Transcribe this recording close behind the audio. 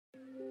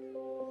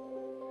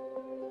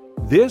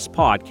This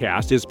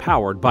podcast is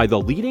powered by the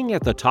Leading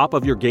at the Top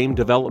of Your Game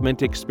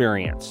development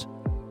experience.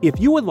 If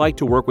you would like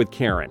to work with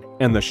Karen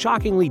and the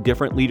shockingly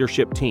different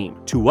leadership team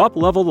to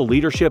up-level the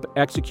leadership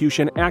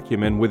execution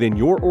acumen within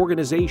your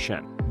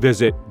organization,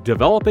 visit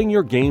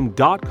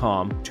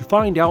developingyourgame.com to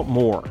find out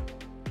more.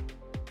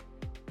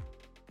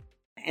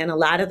 And a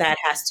lot of that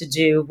has to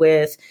do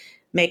with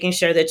making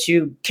sure that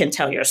you can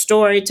tell your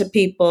story to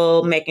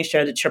people, making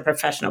sure that your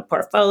professional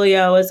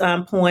portfolio is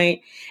on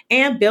point,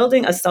 and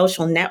building a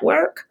social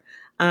network,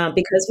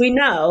 because we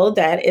know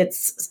that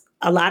it's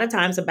a lot of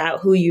times about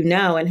who you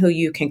know and who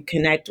you can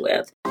connect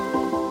with.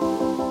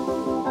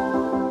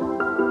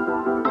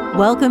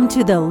 Welcome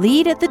to the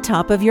Lead at the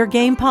Top of Your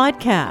Game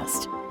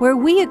podcast, where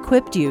we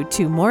equipped you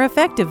to more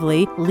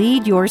effectively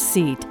lead your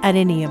seat at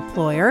any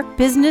employer,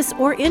 business,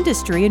 or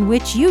industry in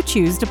which you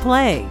choose to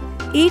play.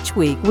 Each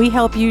week, we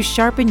help you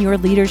sharpen your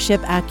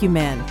leadership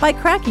acumen by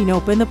cracking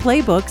open the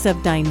playbooks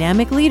of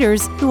dynamic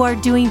leaders who are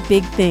doing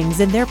big things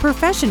in their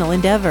professional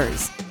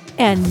endeavors.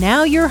 And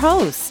now your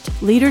host,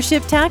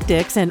 leadership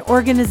tactics and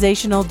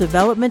organizational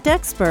development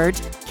expert,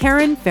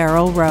 Karen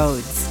Farrell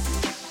Rhodes.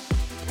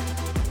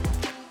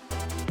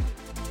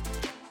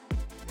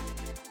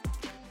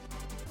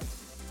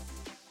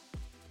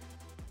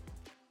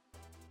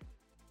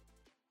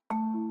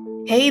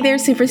 Hey there,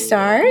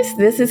 superstars.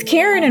 This is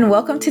Karen, and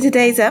welcome to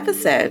today's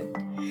episode.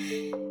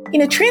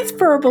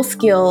 Transferable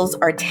skills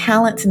are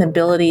talents and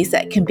abilities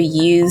that can be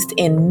used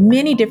in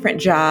many different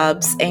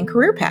jobs and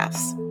career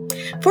paths.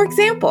 For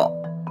example,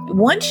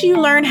 once you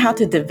learn how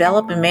to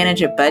develop and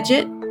manage a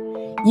budget,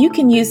 you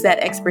can use that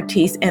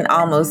expertise in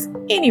almost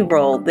any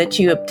role that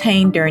you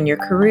obtain during your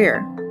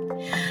career.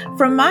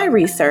 From my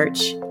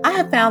research, I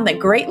have found that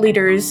great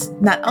leaders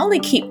not only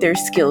keep their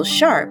skills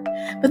sharp,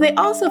 but they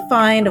also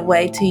find a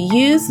way to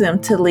use them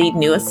to lead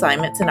new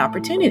assignments and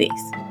opportunities.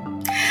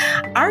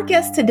 Our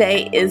guest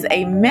today is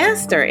a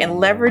master in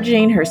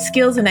leveraging her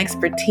skills and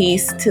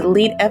expertise to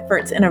lead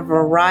efforts in a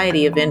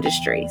variety of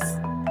industries.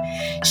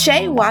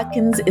 Shay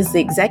Watkins is the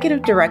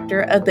executive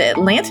director of the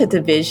Atlanta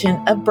division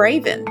of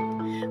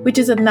Braven, which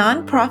is a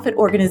nonprofit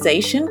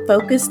organization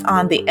focused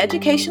on the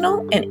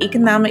educational and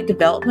economic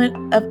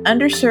development of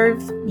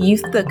underserved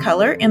youth of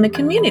color in the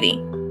community.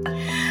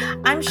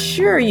 I'm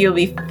sure you'll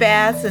be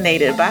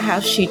fascinated by how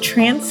she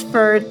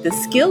transferred the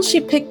skills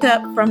she picked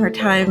up from her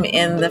time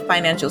in the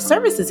financial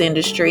services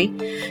industry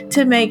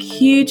to make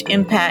huge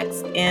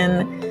impacts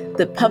in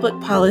the public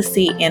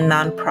policy and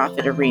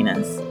nonprofit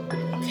arenas.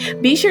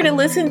 Be sure to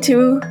listen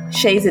to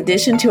Shay's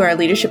addition to our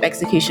Leadership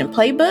Execution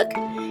Playbook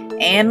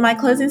and my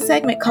closing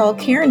segment called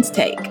Karen's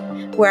Take,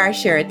 where I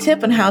share a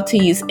tip on how to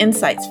use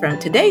insights from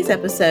today's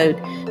episode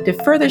to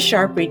further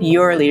sharpen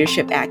your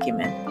leadership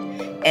acumen.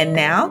 And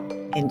now,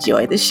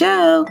 enjoy the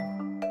show.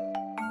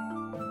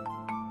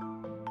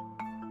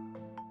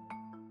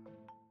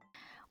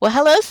 Well,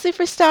 hello,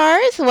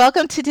 superstars.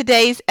 Welcome to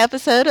today's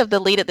episode of the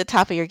Lead at the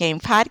Top of Your Game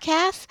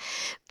podcast.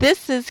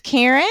 This is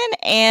Karen,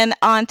 and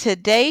on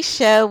today's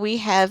show, we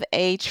have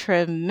a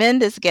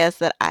tremendous guest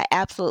that I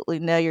absolutely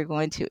know you're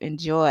going to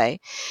enjoy.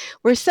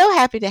 We're so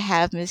happy to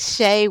have Ms.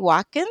 Shay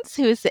Watkins,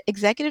 who is the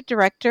Executive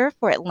Director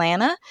for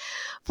Atlanta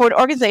for an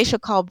organization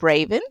called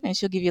Braven, and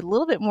she'll give you a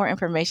little bit more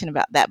information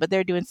about that, but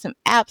they're doing some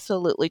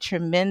absolutely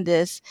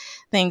tremendous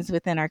things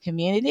within our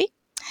community.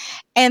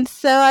 And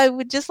so I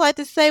would just like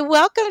to say,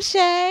 welcome,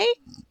 Shay.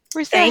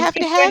 We're so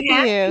happy to have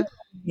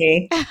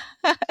you.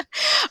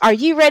 Are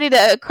you ready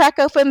to crack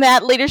open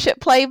that leadership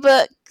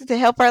playbook to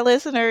help our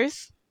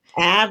listeners?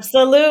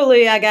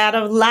 Absolutely. I got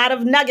a lot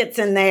of nuggets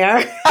in there.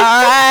 All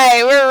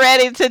right. We're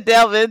ready to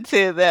delve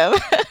into them.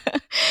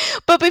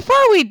 But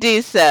before we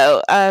do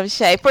so,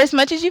 Shay, for as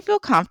much as you feel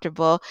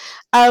comfortable,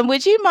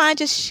 would you mind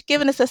just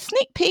giving us a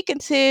sneak peek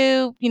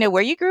into,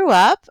 where you grew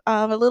up,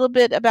 a little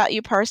bit about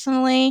you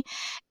personally,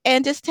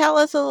 and just tell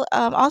us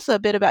also a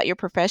bit about your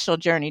professional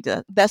journey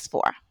thus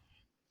far?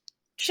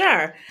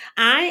 Sure.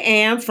 I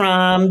am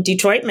from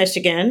Detroit,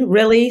 Michigan,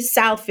 really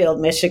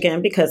Southfield,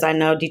 Michigan, because I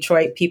know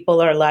Detroit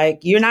people are like,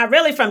 you're not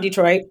really from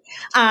Detroit.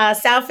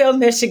 Southfield,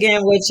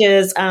 Michigan, which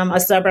is a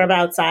suburb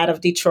outside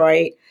of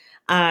Detroit.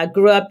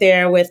 Grew up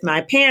there with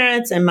my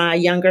parents and my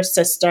younger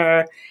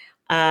sister.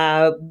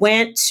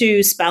 Went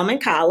to Spelman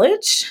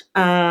College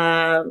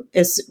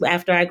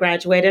after I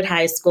graduated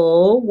high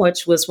school,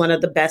 which was one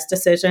of the best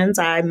decisions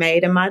I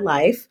made in my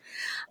life.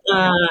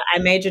 I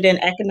majored in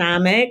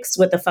economics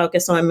with a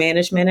focus on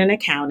management and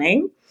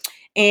accounting.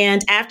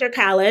 And after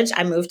college,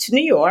 I moved to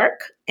New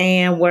York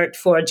and worked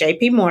for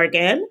JP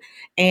Morgan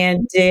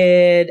and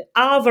did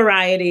all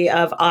variety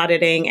of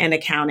auditing and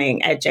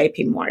accounting at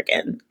JP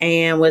Morgan,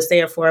 and was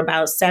there for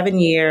about 7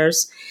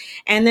 years,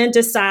 and then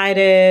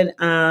decided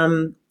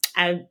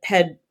I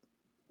had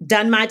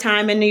done my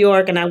time in New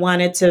York and I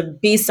wanted to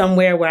be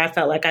somewhere where I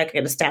felt like I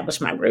could establish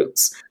my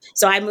roots.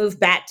 So I moved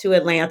back to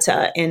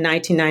Atlanta in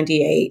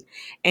 1998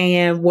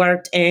 and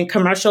worked in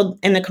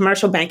the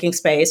commercial banking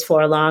space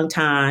for a long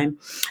time.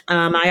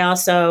 I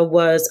also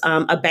was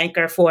a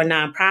banker for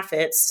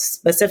nonprofits,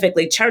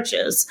 specifically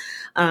churches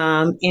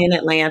in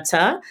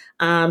Atlanta.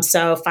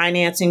 So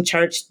financing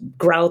church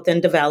growth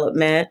and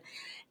development.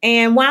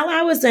 And while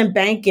I was in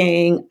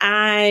banking,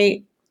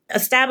 I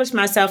established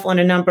myself on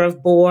a number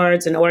of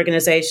boards and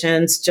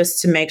organizations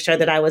just to make sure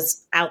that I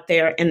was out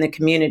there in the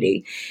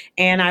community.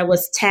 And I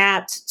was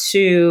tapped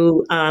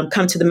to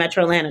come to the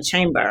Metro Atlanta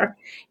Chamber,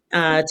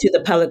 to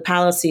the public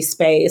policy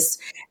space,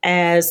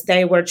 as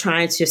they were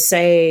trying to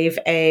save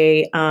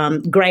a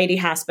Grady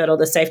Hospital,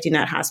 the safety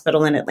net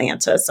hospital in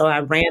Atlanta. So I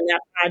ran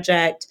that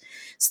project,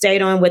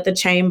 stayed on with the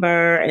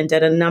chamber, and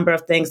did a number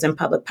of things in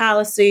public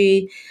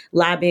policy,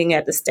 lobbying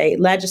at the state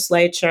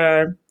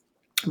legislature,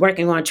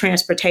 working on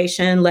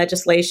transportation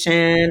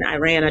legislation. I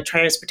ran a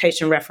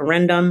transportation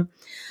referendum.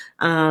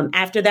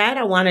 After that,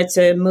 I wanted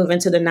to move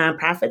into the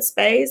nonprofit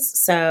space.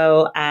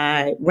 So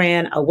I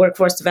ran a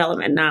workforce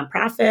development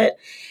nonprofit.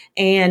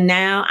 And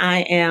now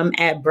I am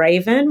at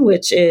Braven,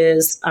 which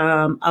is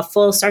a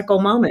full circle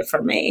moment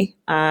for me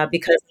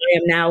because I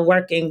am now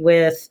working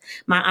with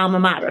my alma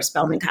mater,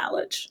 Spelman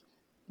College.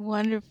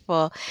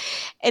 Wonderful.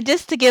 And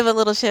just to give a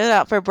little shout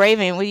out for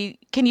Braven,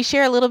 can you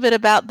share a little bit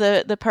about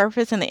the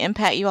purpose and the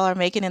impact you all are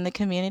making in the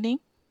community?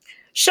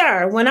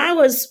 Sure. When I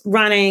was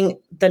running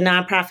the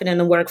nonprofit in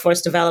the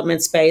workforce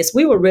development space,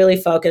 we were really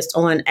focused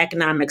on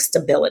economic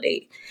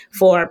stability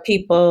for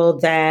people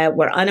that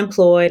were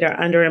unemployed or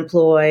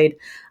underemployed,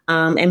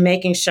 and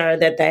making sure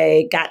that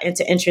they got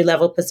into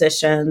entry-level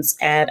positions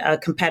at a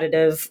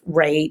competitive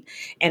rate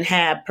and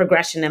had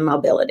progression and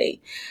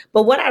mobility.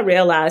 But what I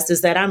realized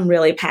is that I'm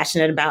really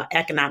passionate about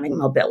economic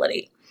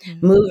mobility,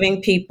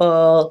 moving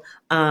people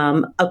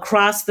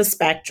across the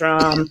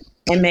spectrum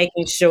and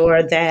making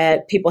sure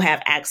that people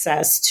have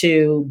access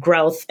to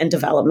growth and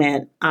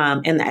development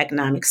in the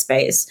economic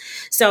space.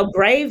 So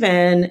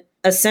Braven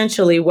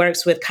essentially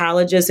works with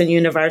colleges and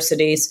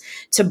universities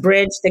to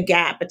bridge the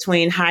gap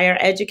between higher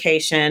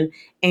education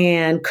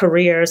and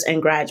careers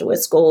and graduate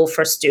school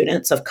for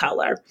students of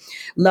color,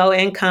 low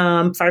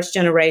income, first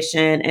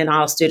generation, and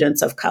all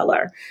students of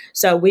color.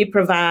 So we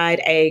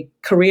provide a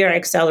career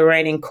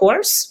accelerating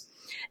course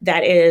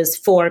that is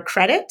for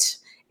credit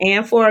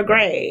and for a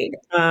grade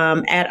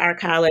at our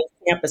college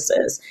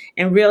campuses,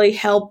 and really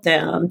help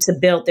them to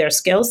build their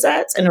skill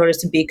sets in order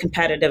to be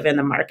competitive in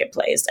the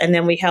marketplace. And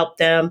then we help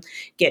them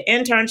get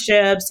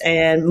internships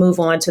and move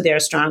on to their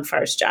strong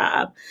first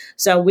job.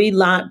 So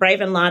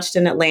Braven launched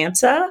in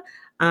Atlanta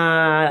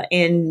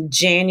in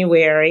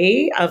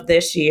January of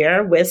this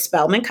year with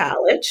Spelman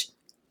College.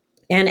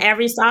 And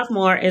every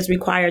sophomore is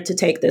required to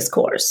take this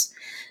course.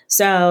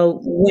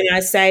 So when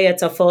I say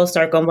it's a full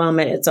circle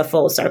moment, it's a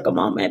full circle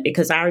moment,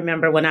 because I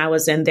remember when I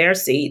was in their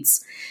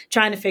seats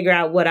trying to figure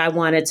out what I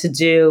wanted to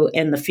do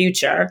in the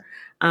future,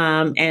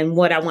 and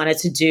what I wanted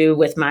to do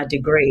with my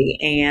degree.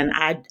 And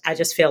I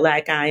just feel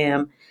like I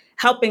am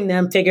helping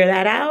them figure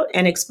that out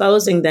and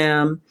exposing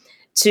them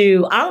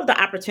to all of the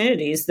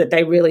opportunities that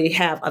they really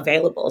have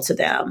available to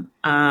them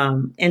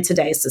in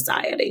today's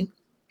society.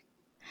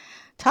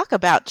 Talk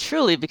about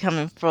truly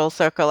becoming full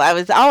circle. I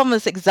was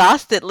almost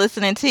exhausted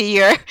listening to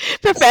your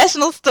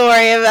professional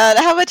story about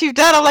how much you've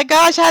done. I'm like,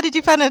 gosh, how did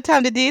you find the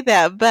time to do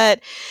that? But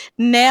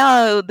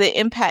now the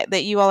impact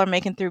that you all are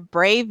making through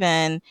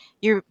Braven,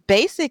 you're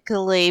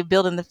basically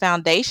building the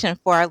foundation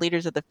for our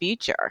leaders of the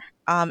future,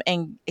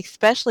 and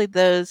especially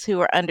those who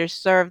are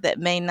underserved that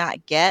may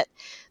not get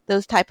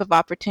those type of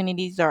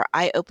opportunities or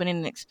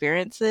eye-opening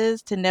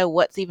experiences to know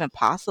what's even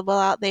possible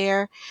out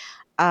there.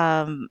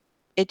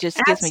 It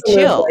just gives me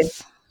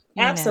chills.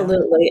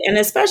 Absolutely. And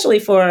especially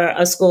for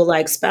a school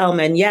like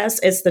Spelman, yes,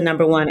 it's the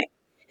number one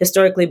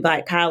historically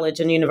Black college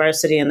and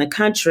university in the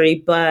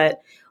country,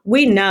 but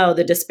we know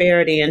the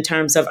disparity in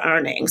terms of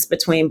earnings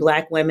between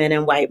Black women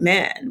and white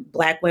men.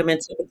 Black women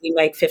typically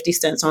make 50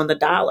 cents on the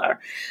dollar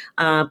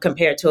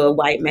compared to a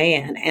white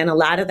man. And a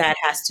lot of that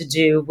has to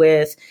do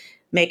with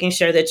making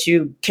sure that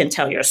you can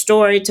tell your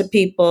story to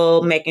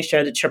people, making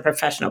sure that your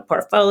professional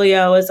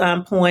portfolio is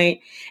on point,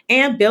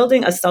 and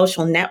building a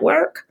social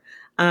network,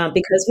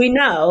 because we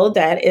know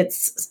that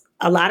it's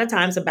a lot of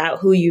times about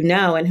who you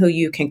know and who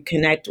you can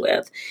connect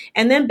with.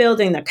 And then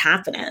building the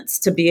confidence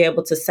to be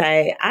able to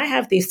say, I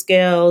have these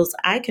skills,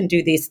 I can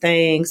do these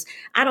things.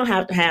 I don't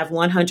have to have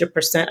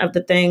 100% of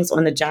the things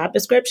on the job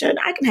description.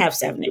 I can have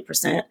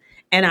 70%.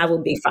 And I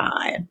will be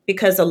fine,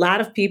 because a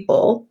lot of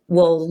people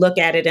will look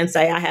at it and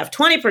say, I have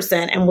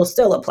 20% and will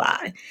still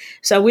apply.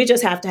 So we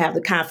just have to have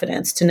the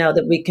confidence to know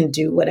that we can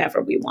do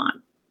whatever we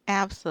want.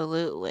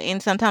 Absolutely.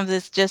 And sometimes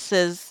it's just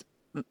as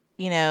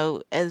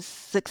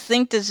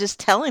succinct as just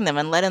telling them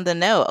and letting them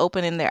know,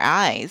 opening their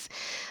eyes,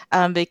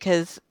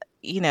 because,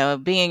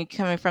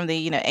 coming from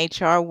the,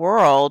 HR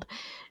world,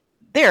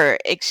 there are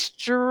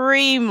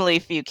extremely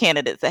few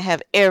candidates that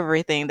have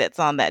everything that's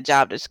on that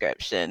job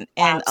description.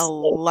 And a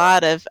Absolutely.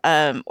 lot of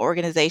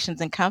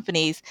organizations and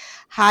companies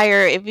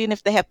hire, even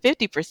if they have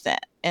 50%,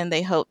 and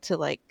they hope to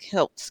like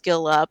help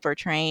skill up or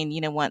train,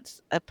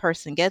 once a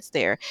person gets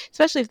there,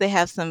 especially if they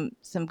have some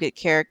good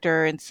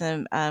character and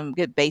some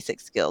good basic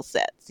skill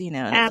sets, and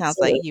it sounds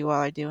like Absolutely. you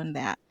all are doing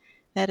that.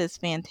 That is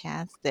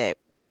fantastic.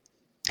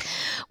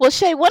 Well,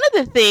 Shay, one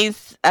of the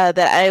things that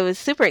I was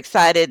super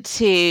excited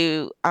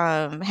to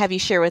have you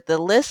share with the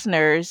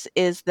listeners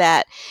is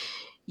that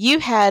you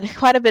had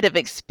quite a bit of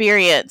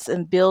experience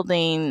in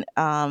building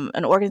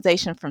an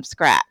organization from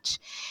scratch.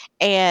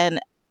 And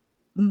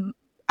mm,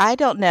 I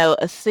don't know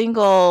a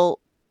single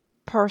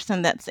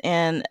person that's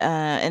in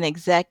an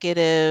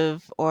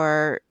executive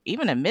or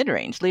even a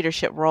mid-range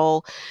leadership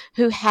role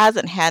who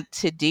hasn't had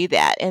to do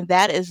that, and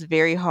that is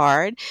very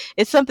hard.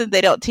 It's something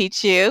they don't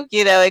teach you,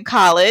 in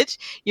college.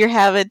 You're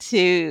having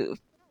to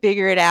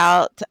figure it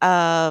out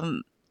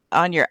on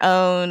your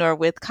own or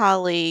with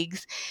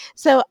colleagues.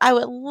 So I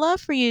would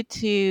love for you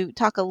to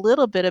talk a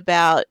little bit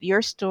about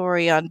your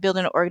story on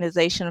building an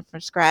organization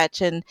from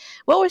scratch, and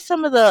what were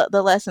some of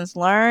the lessons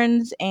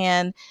learned,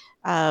 and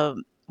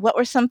what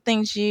were some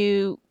things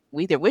you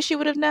either wish you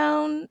would have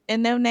known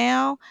and know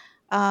now?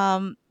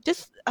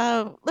 Just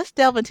let's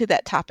delve into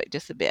that topic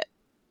just a bit.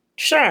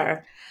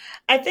 Sure.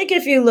 I think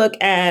if you look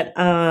at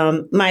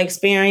my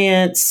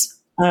experience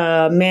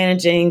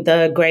managing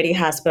the Grady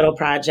Hospital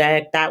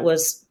project,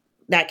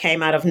 that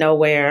came out of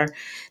nowhere.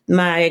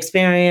 My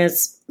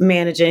experience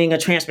managing a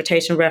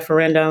transportation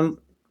referendum,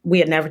 we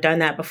had never done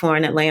that before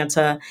in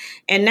Atlanta,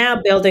 and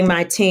now building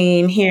my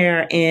team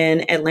here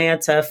in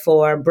Atlanta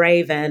for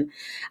Braven.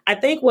 I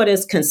think what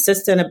is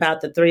consistent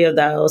about the three of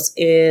those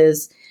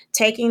is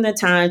taking the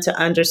time to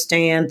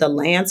understand the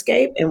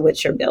landscape in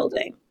which you're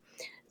building.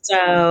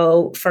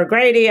 So for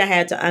Grady, I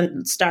had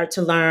to start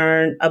to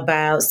learn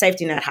about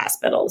safety net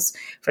hospitals.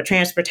 For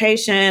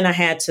transportation, I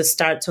had to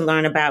start to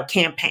learn about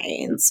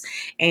campaigns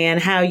and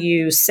how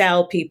you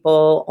sell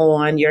people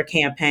on your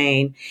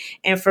campaign.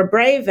 And for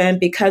Braven,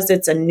 because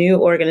it's a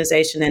new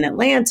organization in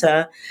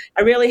Atlanta,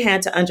 I really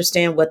had to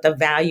understand what the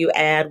value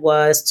add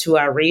was to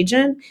our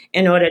region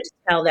in order to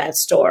tell that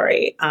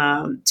story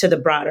to the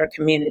broader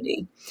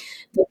community.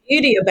 The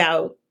beauty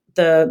about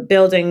the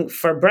building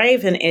for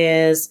Braven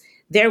is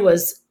there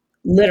was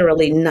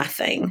literally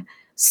nothing.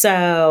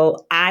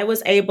 So I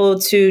was able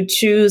to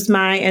choose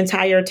my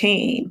entire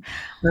team.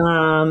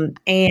 And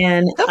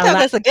Sometimes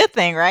that's a good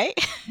thing, right?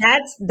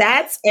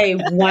 that's a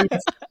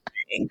wonderful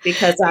thing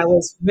because I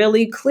was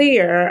really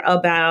clear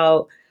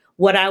about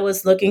what I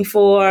was looking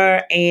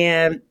for,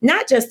 and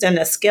not just in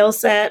a skill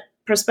set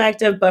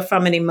perspective, but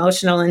from an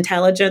emotional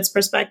intelligence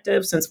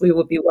perspective, since we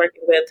would be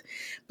working with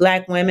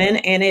Black women.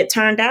 And it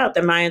turned out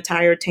that my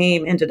entire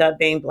team ended up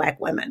being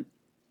Black women.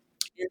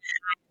 And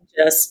I'm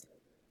just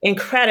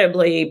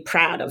incredibly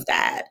proud of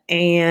that,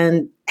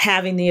 and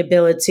having the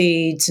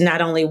ability to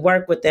not only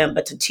work with them,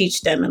 but to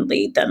teach them and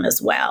lead them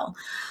as well.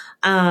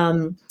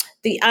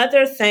 The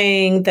other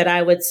thing that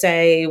I would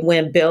say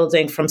when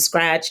building from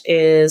scratch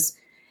is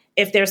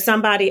if there's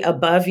somebody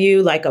above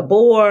you, like a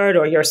board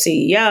or your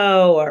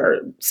CEO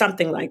or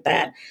something like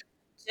that,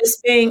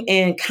 just being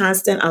in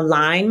constant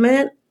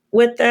alignment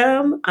with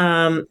them.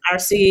 Our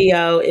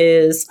CEO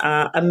is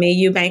Ami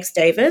Eubanks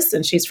Davis,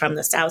 and she's from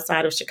the South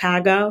Side of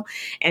Chicago.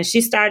 And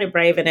she started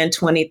Braven in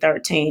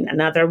 2013,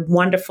 another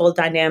wonderful,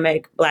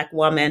 dynamic Black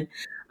woman.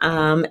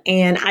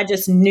 And I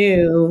just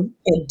knew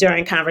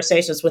during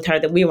conversations with her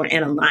that we were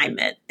in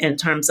alignment in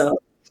terms of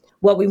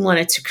what we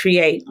wanted to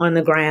create on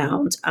the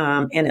ground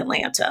in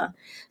Atlanta.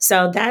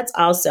 So that's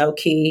also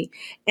key.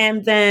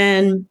 And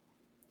then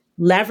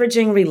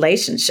leveraging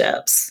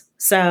relationships.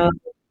 So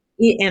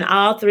in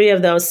all three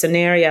of those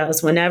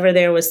scenarios, whenever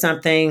there was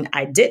something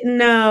I didn't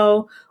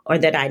know or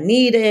that I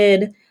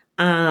needed,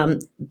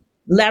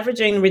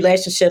 leveraging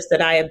relationships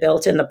that I had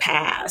built in the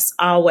past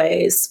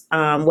always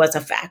was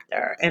a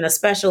factor. And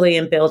especially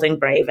in building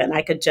Braven,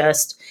 I could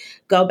just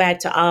go back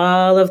to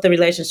all of the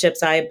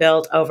relationships I had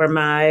built over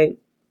my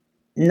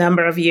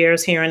number of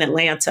years here in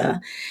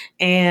Atlanta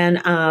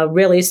and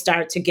really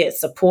start to get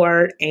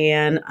support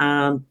and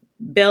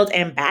build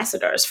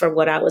ambassadors for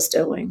what I was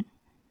doing.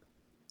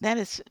 That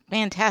is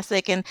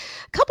fantastic. And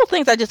a couple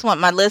things I just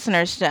want my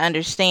listeners to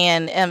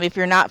understand, if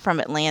you're not from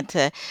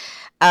Atlanta.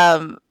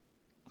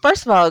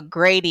 First of all,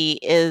 Grady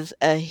is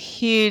a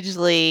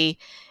hugely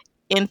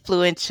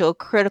influential,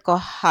 critical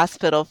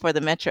hospital for the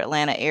Metro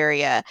Atlanta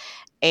area.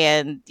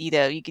 And,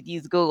 you could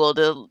use Google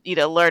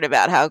to, learn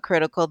about how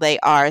critical they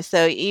are.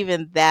 So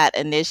even that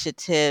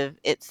initiative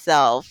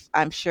itself,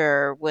 I'm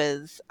sure,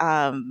 was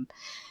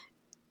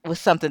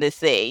something to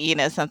see,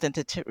 something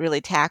to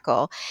really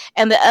tackle.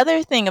 And the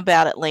other thing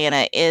about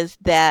Atlanta is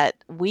that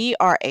we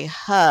are a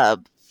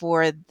hub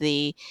for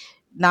the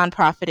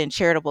nonprofit and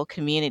charitable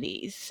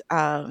communities.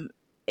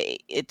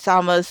 It's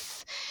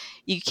almost,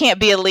 you can't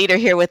be a leader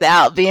here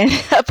without being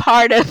a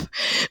part of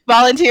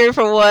volunteering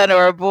for one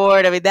or a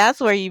board. I mean, that's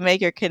where you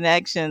make your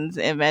connections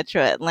in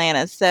Metro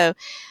Atlanta. So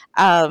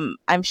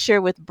I'm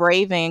sure with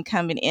Braven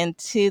coming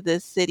into the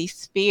city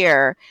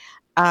sphere,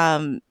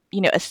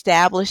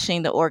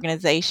 establishing the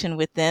organization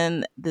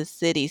within the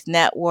city's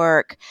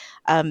network,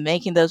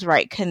 making those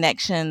right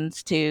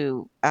connections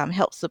to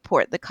help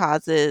support the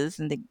causes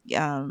and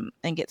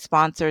get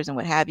sponsors and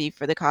what have you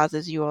for the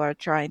causes you are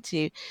trying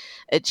to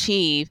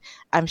achieve.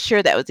 I'm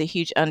sure that was a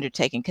huge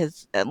undertaking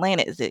because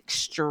Atlanta is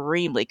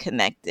extremely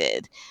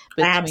connected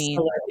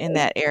in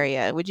that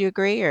area. Would you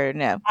agree or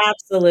no?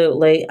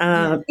 Absolutely.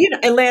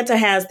 Atlanta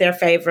has their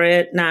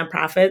favorite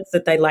nonprofits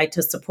that they like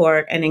to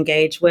support and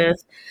engage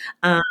with.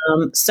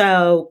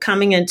 So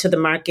coming into the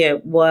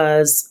market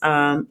was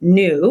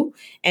new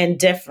and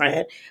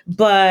different,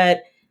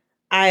 but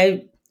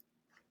I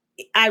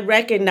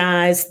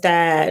recognize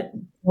that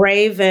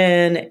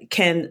Braven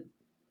can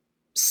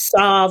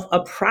solve a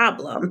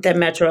problem that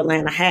Metro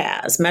Atlanta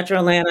has. Metro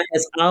Atlanta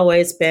has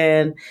always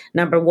been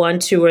number 1,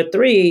 2, or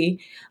 3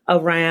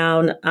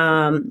 around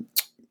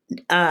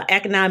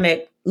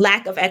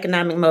lack of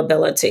economic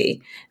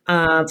mobility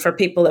for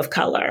people of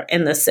color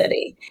in the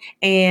city,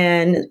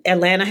 and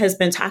Atlanta has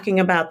been talking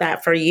about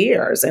that for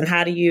years. And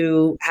how do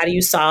you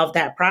solve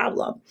that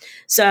problem?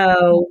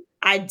 So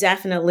I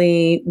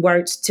definitely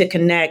worked to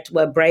connect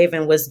what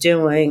Braven was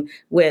doing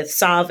with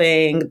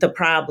solving the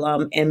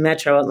problem in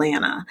Metro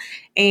Atlanta,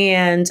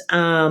 and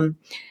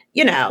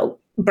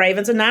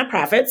Braven's a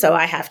nonprofit, so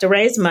I have to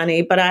raise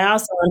money, but I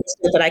also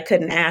understood that I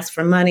couldn't ask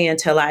for money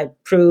until I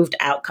proved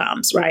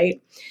outcomes,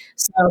 right?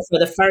 So for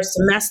the first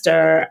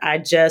semester, I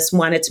just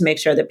wanted to make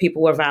sure that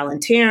people were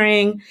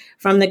volunteering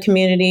from the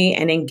community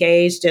and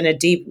engaged in a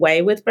deep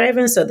way with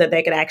Braven so that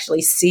they could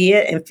actually see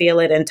it and feel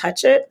it and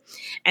touch it.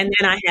 And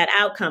then I had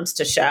outcomes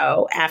to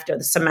show after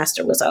the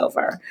semester was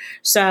over.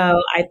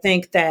 So I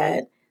think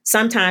that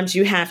sometimes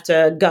you have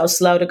to go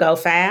slow to go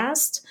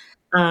fast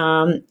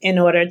in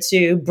order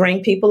to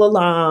bring people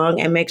along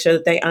and make sure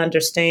that they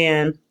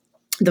understand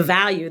the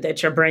value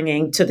that you're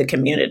bringing to the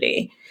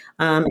community.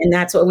 And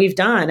that's what we've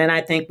done. And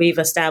I think we've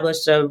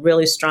established a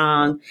really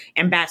strong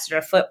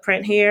ambassador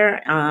footprint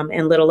here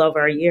in little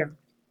over a year.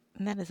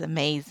 That is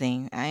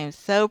amazing. I am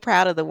so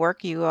proud of the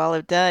work you all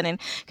have done. And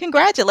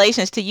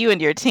congratulations to you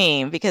and your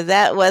team, because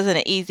that wasn't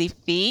an easy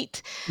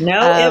feat. No,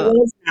 it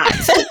was not.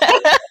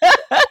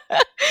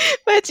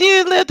 But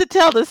you lived to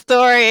tell the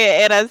story.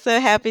 And I'm so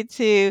happy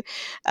to,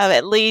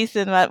 at least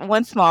in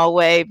one small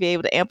way, be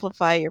able to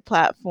amplify your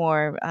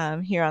platform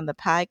here on the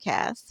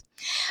podcast.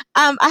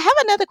 I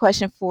have another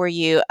question for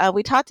you.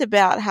 We talked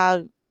about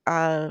how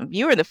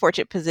you were in the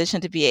fortunate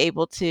position to be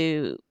able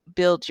to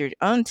build your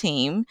own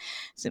team,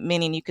 so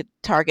meaning you could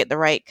target the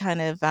right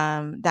kind of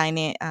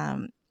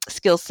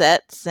skill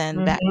sets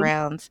and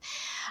backgrounds.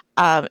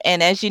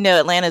 And as you know,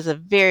 Atlanta is a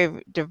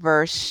very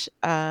diverse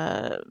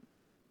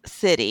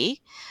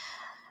city.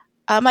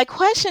 My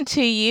question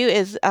to you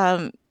is,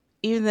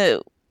 even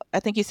though I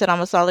think you said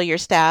almost all of your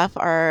staff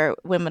are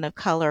women of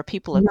color,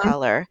 people of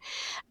color,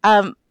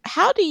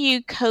 how do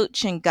you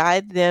coach and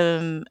guide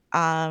them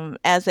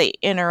as they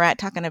interact,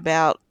 talking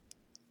about,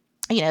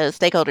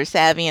 stakeholder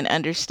savvy and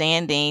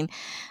understanding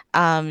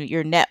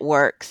your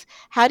networks?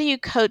 How do you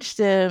coach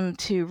them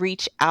to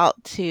reach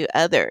out to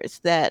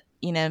others that,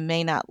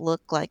 may not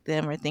look like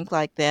them or think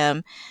like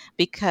them?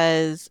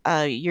 Because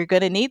you're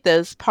going to need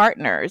those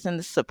partners and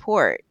the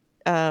support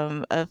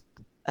of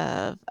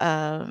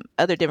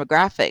other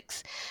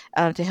demographics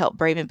to help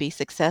Braven be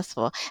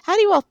successful. How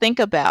do you all think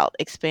about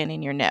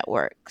expanding your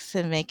networks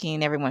and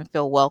making everyone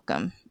feel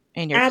welcome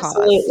in your cause?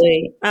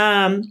 Absolutely.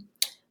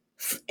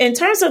 In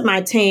terms of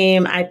my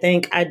team, I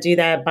think I do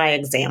that by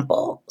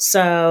example.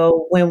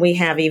 So when we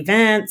have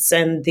events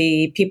and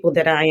the people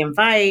that I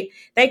invite,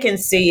 they can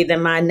see that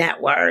my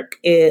network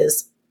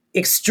is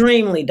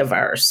extremely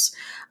diverse.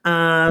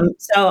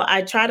 So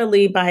I try to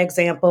lead by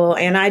example,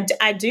 and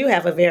I do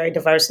have a very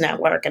diverse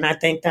network, and I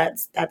think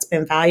that's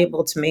been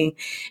valuable to me.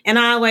 And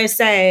I always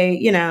say,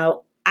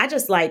 I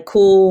just like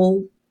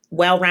cool,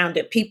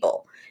 well-rounded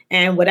people,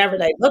 and whatever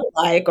they look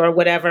like or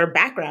whatever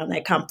background they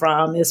come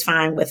from is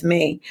fine with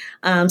me.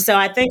 So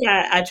I think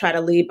I try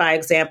to lead by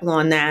example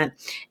on that.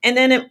 And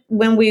then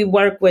when we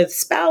work with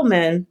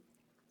Spelman,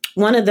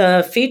 one of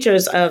the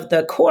features of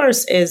the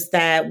course is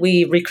that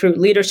we recruit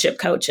leadership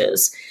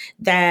coaches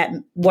that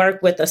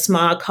work with a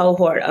small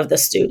cohort of the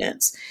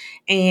students.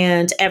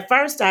 And at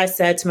first I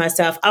said to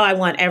myself, I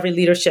want every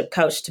leadership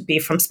coach to be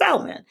from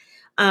Spelman.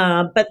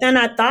 But then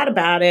I thought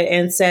about it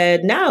and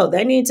said, no,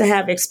 they need to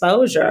have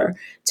exposure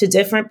to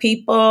different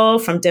people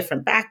from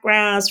different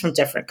backgrounds, from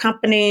different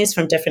companies,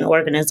 from different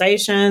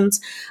organizations.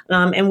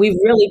 And we've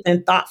really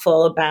been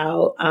thoughtful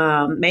about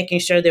making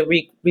sure that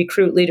we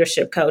recruit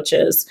leadership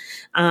coaches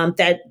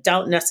that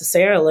don't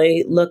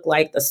necessarily look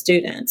like the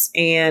students.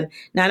 And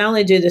not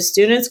only do the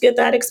students get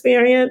that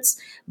experience,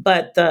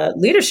 but the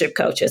leadership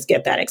coaches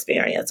get that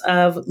experience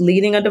of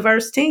leading a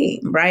diverse team,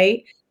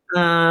 right?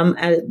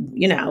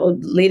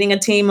 leading a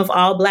team of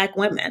all Black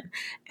women.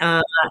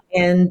 Uh,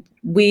 and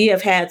we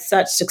have had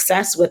such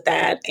success with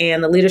that.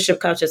 And the leadership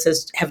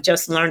coaches have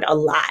just learned a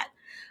lot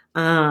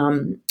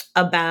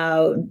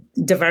about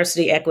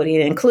diversity, equity,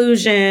 and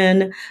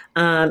inclusion,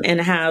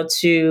 and how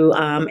to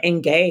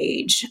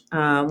engage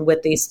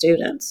with these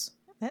students.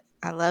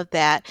 I love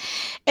that.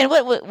 And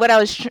what I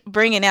was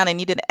bringing out, and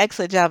you did an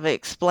excellent job of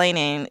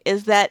explaining,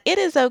 is that it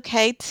is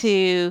okay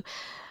to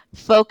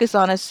focus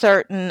on a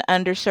certain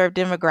underserved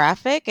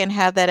demographic and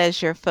have that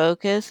as your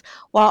focus,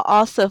 while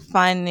also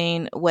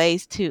finding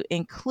ways to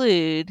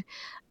include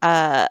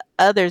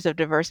others of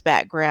diverse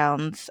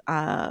backgrounds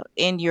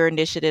in your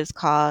initiatives,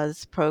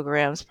 cause,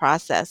 programs,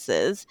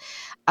 processes.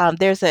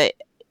 There's a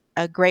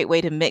great way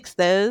to mix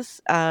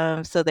those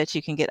so that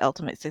you can get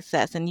ultimate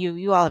success. And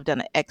you all have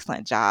done an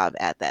excellent job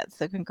at that.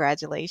 So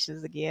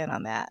congratulations again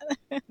on that.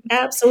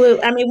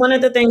 Absolutely. I mean, one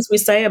of the things we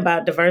say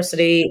about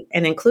diversity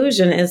and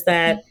inclusion is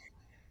that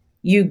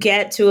you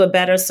get to a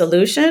better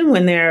solution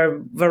when there are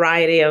a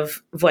variety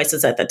of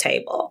voices at the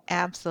table.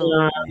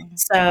 Absolutely.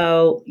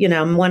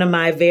 One of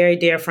my very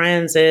dear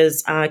friends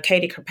is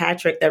Katie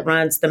Kirkpatrick, that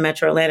runs the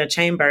Metro Atlanta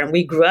Chamber. And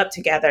we grew up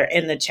together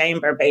in the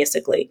chamber,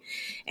 basically.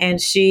 And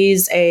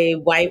she's a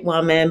white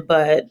woman,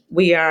 but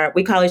we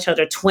call each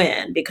other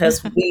twin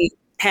because we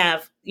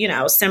have,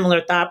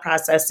 similar thought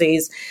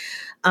processes.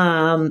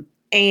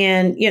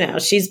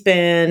 She's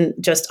been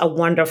just a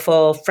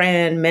wonderful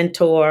friend,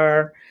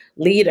 mentor,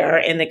 leader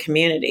in the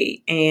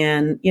community.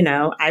 And,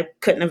 I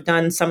couldn't have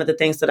done some of the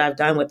things that I've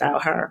done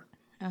without her.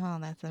 Oh,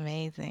 that's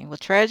amazing. Well,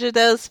 treasure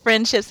those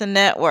friendships and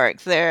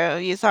networks.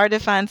 It's hard to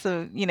find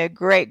some,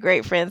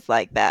 great friends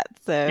like that.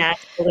 So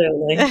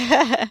absolutely.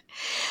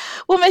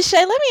 Well, Ms. Shea,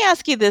 let me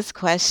ask you this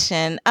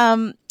question.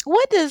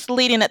 What does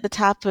leading at the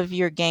top of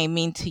your game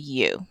mean to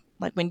you?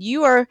 Like when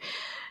you are,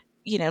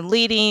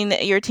 leading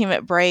your team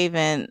at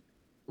Braven,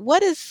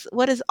 what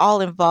is all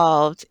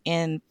involved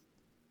in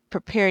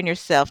preparing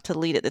yourself to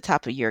lead at the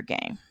top of your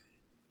game?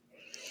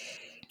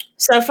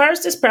 So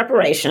first is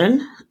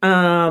preparation,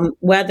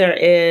 whether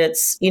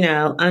it's,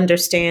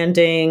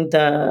 understanding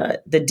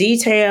the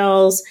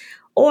details,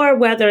 or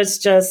whether it's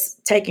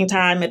just taking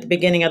time at the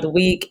beginning of the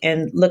week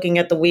and looking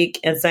at the week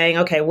and saying,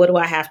 okay, what do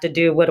I have to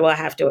do? What do I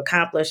have to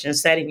accomplish? And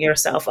setting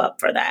yourself up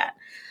for that.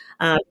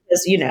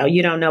 Because,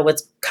 you don't know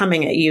what's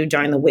coming at you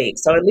during the week.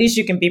 So at least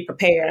you can be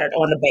prepared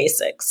on the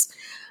basics.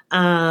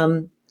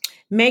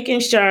 Making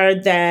sure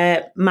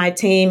that my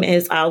team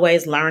is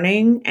always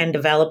learning and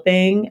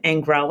developing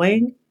and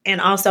growing,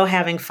 and also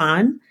having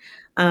fun.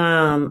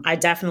 I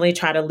definitely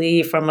try to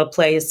lead from a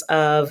place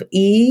of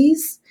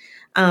ease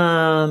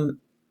and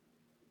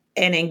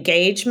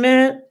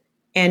engagement,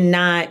 and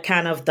not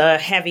kind of the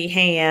heavy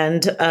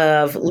hand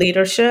of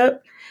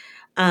leadership.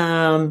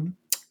 And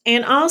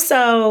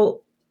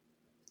also,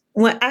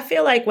 I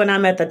feel like when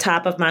I'm at the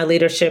top of my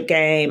leadership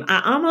game,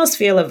 I almost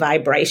feel a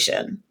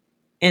vibration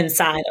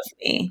inside of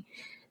me.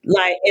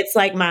 Like, it's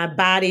like my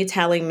body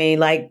telling me,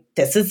 like,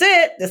 this is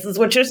it. This is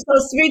what you're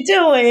supposed to be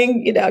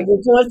doing. You're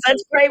doing such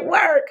great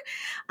work.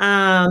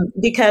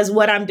 Because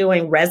what I'm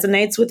doing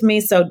resonates with me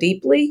so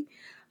deeply.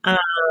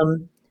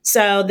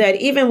 So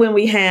that even when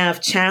we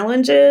have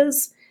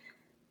challenges,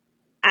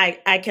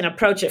 I can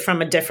approach it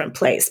from a different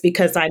place,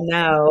 because I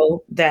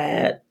know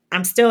that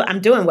I'm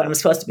doing what I'm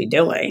supposed to be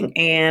doing,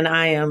 and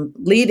I am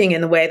leading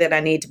in the way that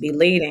I need to be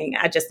leading.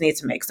 I just need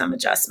to make some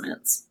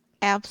adjustments.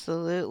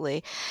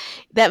 Absolutely.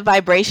 That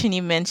vibration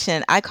you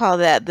mentioned, I call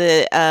that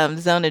the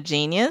zone of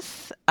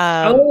genius.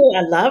 I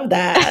love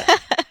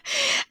that.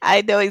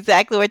 I know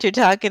exactly what you're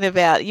talking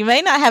about. You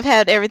may not have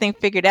had everything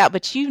figured out,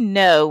 but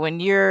when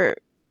you're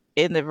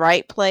in the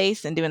right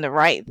place and doing the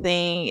right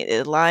thing,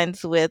 it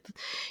aligns with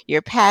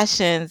your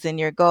passions and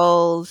your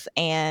goals,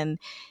 and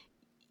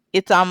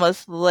it's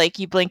almost like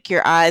you blink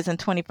your eyes and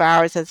 24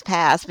 hours has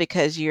passed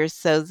because you're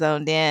so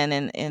zoned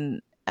in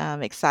and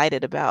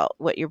excited about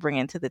what you're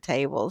bringing to the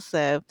table.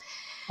 So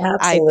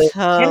absolutely. I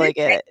totally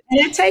get it.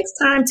 And it takes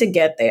time to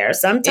get there.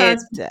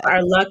 Sometimes people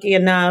are lucky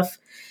enough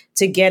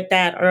to get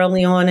that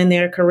early on in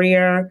their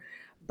career.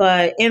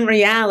 But in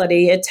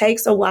reality, it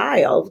takes a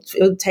while.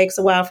 It takes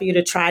a while for you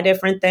to try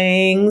different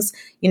things.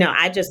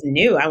 I just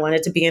knew I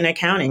wanted to be in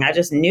accounting. I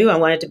just knew I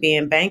wanted to be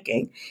in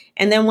banking.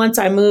 And then once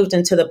I moved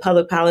into the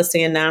public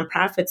policy and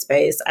nonprofit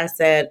space, I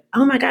said,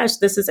 oh my gosh,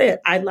 this is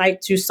it. I'd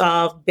like to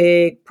solve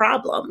big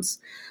problems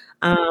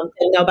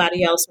that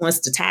nobody else wants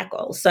to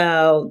tackle.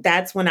 So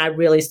that's when I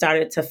really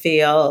started to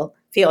feel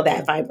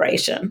that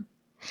vibration.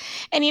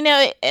 And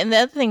and the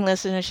other thing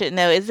listeners should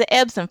know is the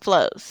ebbs and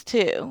flows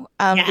too,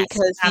 Yes,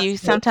 because absolutely. you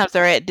sometimes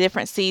are at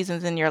different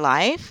seasons in your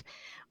life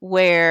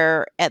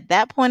where at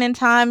that point in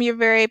time you're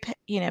very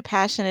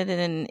passionate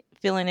and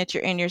feeling that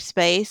you're in your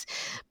space,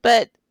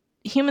 but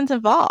humans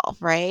evolve,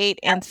 right?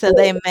 And so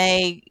they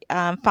may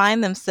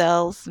find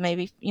themselves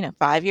maybe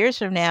 5 years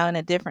from now in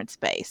a different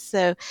space.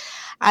 So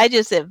I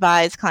just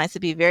advise clients to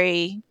be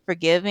very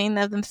forgiving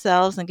of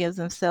themselves and give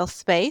themselves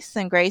space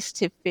and grace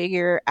to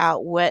figure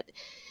out what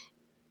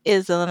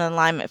is an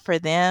alignment for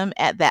them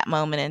at that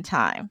moment in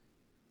time.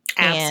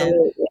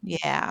 Absolutely.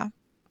 Yeah.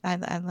 I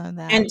love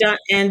that.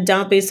 And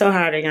don't be so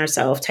hard on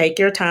yourself. Take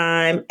your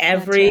time. That's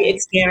Every right.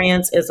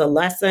 experience is a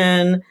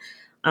lesson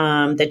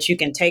that you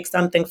can take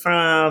something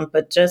from,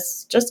 but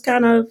just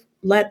kind of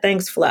let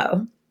things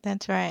flow.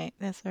 That's right.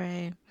 That's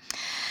right.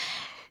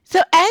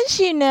 So, as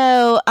you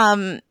know,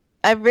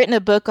 I've written a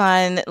book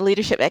on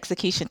leadership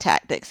execution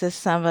tactics as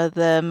some of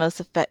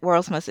the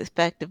world's most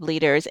effective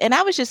leaders. And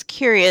I was just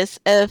curious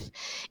if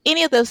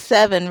any of those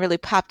seven really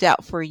popped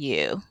out for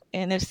you.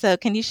 And if so,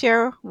 can you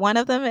share one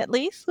of them at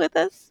least with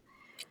us?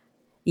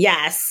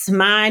 Yes,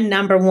 my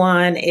number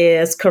one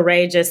is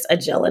courageous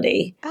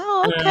agility.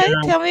 Oh, okay.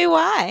 Tell me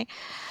why.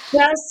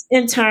 Just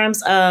in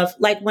terms of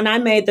like when I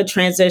made the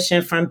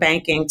transition from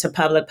banking to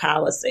public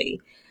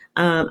policy,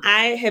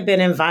 I had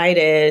been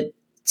invited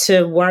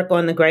to work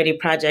on the Grady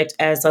Project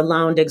as a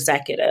loan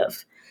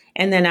executive.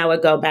 And then I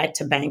would go back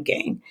to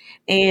banking.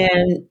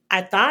 And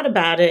I thought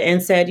about it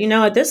and said, you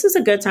know what, this is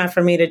a good time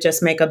for me to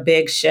just make a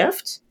big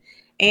shift.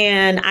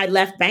 And I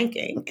left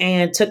banking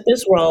and took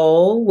this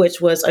role,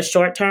 which was a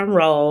short term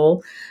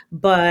role,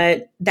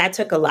 but that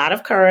took a lot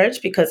of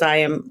courage because I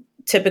am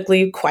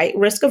typically quite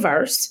risk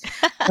averse.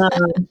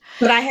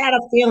 But I had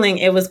a feeling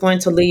it was going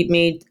to lead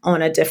me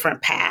on a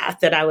different path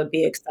that I would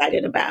be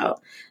excited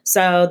about.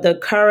 So the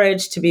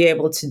courage to be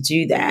able to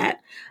do that.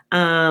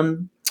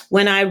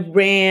 When I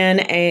ran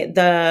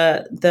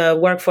the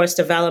workforce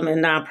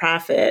development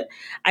nonprofit,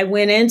 I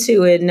went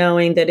into it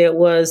knowing that it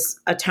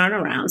was a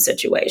turnaround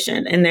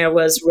situation and there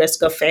was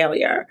risk of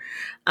failure.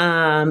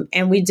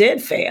 And we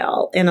did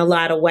fail in a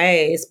lot of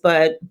ways,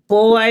 but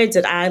boy,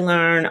 did I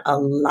learn a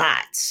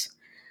lot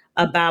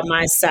about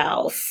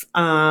myself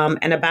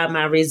and about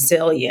my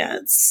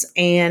resilience.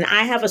 And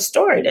I have a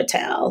story to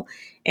tell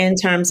in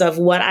terms of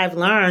what I've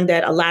learned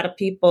that a lot of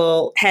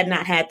people had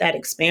not had that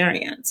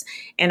experience.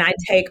 And I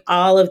take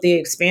all of the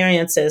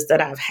experiences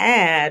that I've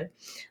had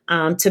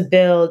to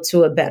build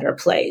to a better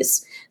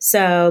place.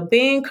 So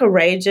being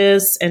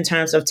courageous in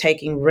terms of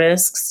taking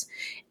risks,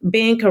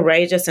 being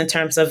courageous in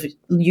terms of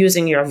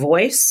using your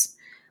voice,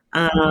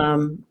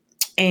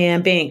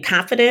 and being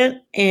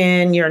confident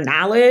in your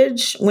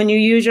knowledge when you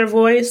use your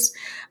voice.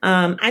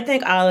 I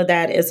think all of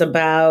that is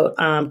about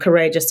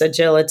courageous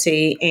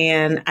agility.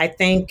 And I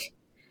think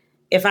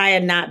if I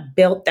had not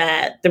built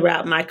that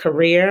throughout my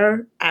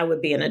career, I would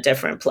be in a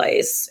different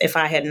place if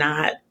I had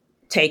not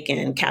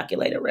taken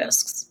calculated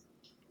risks.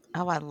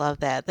 Oh, I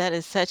love that. That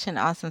is such an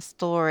awesome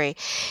story.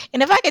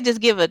 And if I could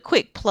just give a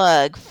quick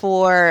plug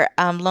for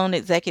loan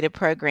executive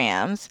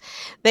programs,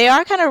 they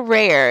are kind of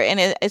rare, and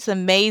it's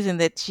amazing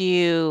that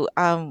you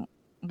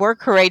were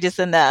courageous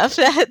enough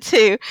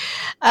to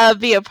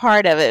be a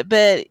part of it.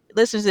 But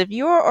listeners, if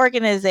your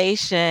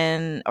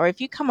organization or if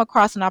you come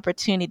across an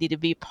opportunity to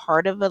be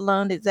part of a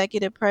loan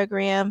executive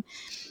program,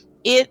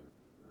 I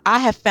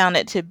have found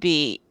it to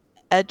be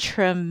a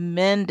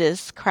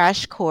tremendous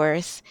crash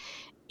course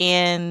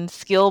in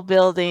skill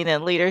building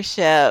and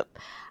leadership,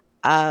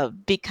 and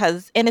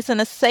it's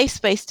in a safe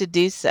space to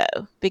do so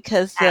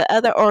because the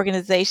other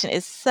organization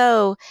is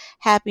so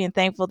happy and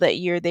thankful that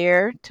you're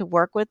there to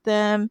work with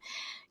them.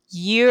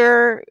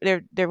 They're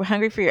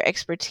hungry for your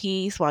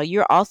expertise while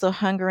you're also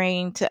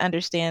hungering to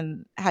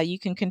understand how you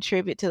can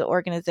contribute to the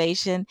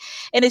organization,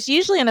 and it's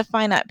usually in a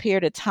finite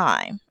period of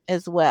time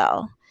as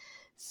well.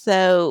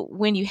 So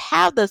when you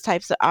have those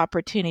types of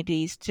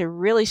opportunities to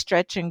really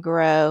stretch and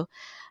grow,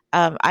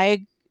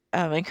 I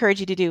encourage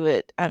you to do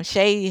what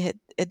Shay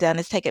had done,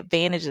 is take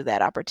advantage of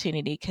that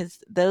opportunity, because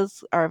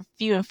those are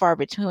few and far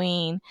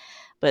between,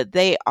 but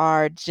they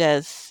are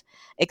just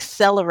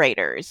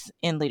accelerators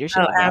in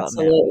leadership Oh,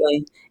 development.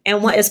 absolutely.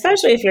 And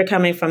especially if you're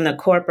coming from the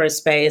corporate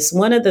space,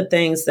 one of the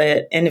things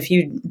that, and if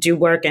you do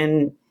work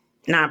in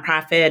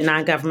nonprofit,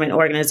 non-government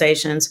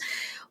organizations,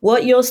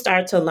 what you'll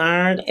start to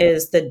learn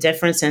is the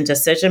difference in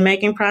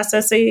decision-making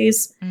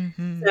processes.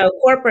 Mm-hmm. So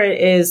corporate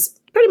is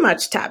pretty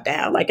much top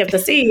down. Like if the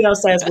CEO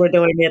says we're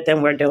doing it,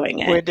 then we're doing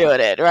it. We're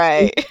doing it,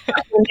 right?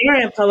 When you're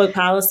in public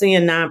policy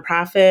and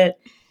nonprofit,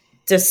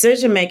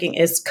 decision making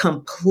is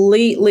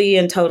completely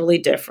and totally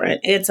different.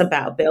 It's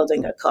about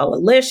building a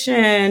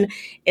coalition.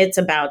 It's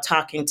about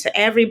talking to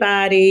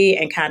everybody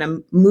and kind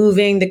of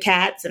moving the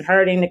cats and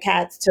herding the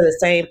cats to the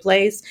same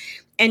place.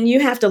 And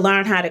you have to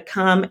learn how to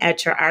come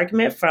at your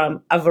argument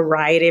from a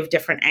variety of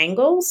different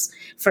angles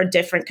for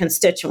different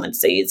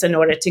constituencies in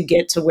order to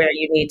get to where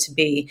you need to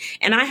be.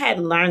 And I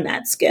hadn't learned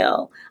that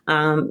skill.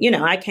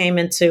 I came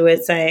into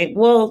it saying,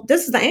 well,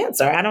 this is the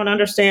answer. I don't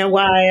understand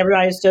why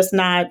everybody's just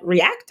not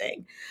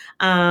reacting.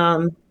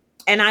 And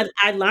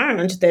I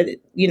learned that,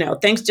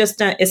 things just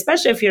don't,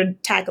 especially if you're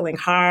tackling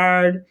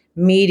hard,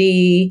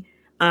 meaty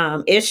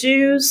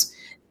issues,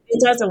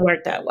 it doesn't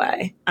work that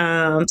way.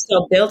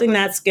 So building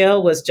that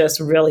skill was just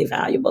really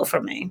valuable for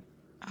me.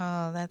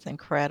 Oh, that's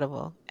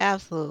incredible.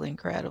 Absolutely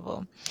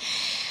incredible.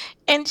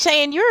 And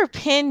Shay, in your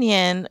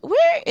opinion,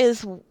 where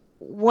is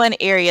one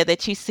area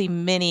that you see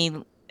many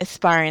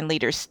aspiring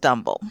leaders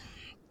stumble?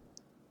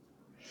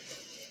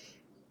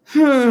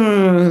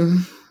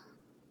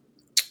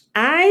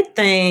 I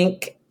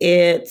think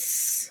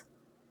it's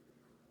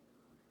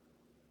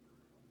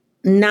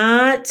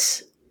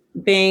not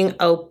being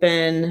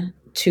open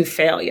to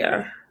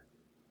failure.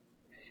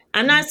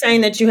 I'm not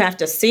saying that you have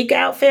to seek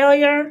out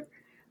failure,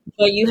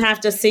 but you have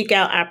to seek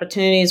out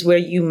opportunities where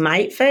you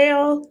might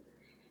fail.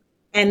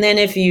 And then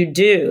if you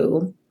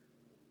do,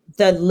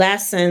 the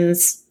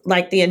lessons,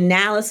 like the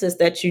analysis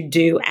that you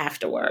do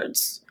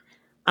afterwards,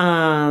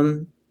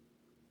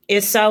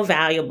 is so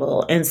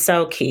valuable and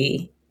so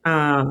key.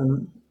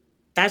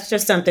 That's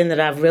just something that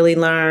I've really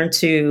learned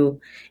to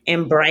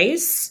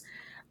embrace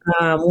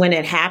when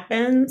it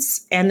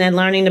happens, and then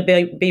learning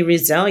to be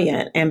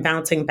resilient and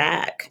bouncing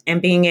back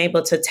and being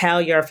able to tell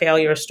your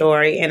failure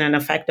story in an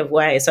effective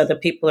way so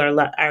that people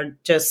are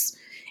just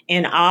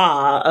in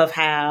awe of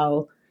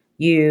how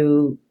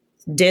you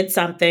did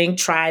something,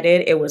 tried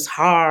it. It was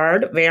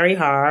hard, very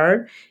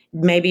hard.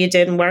 Maybe it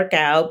didn't work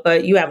out,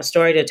 but you have a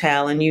story to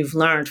tell and you've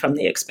learned from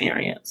the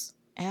experience.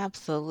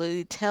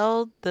 Absolutely.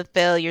 Tell the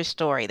failure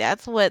story.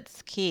 That's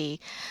what's key.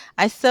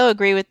 I so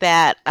agree with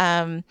that,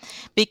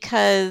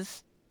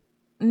 because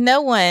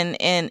no one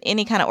in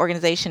any kind of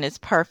organization is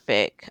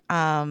perfect.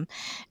 Now,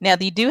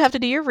 you do have to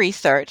do your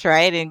research,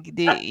 right?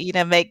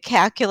 And make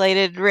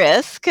calculated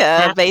risk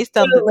based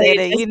on the Absolutely.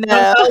 data, Just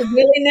don't go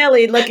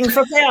willy-nilly looking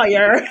for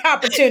failure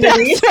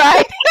opportunities. That's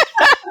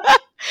right.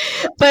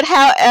 But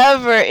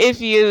however,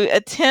 if you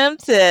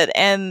attempt it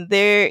and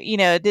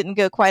it didn't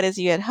go quite as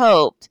you had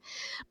hoped,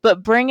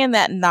 but bringing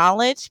that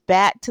knowledge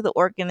back to the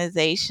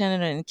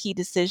organization and key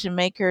decision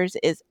makers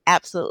is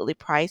absolutely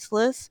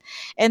priceless.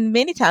 And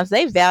many times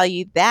they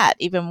value that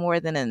even more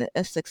than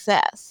a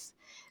success.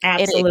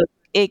 Absolutely.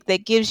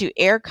 That gives you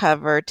air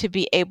cover to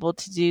be able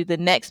to do the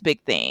next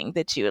big thing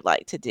that you would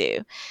like to do.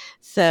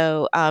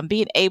 So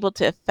being able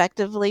to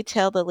effectively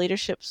tell the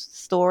leadership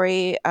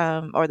story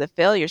or the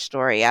failure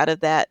story out of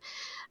that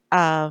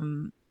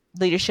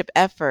leadership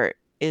effort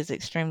is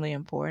extremely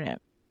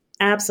important.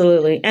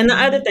 Absolutely. And the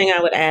other thing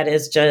I would add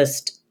is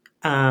just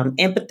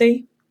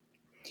empathy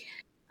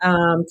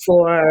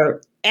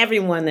for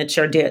everyone that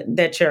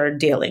you're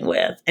dealing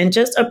with, and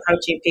just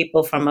approaching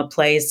people from a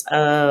place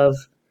of,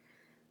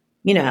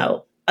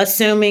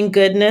 assuming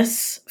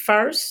goodness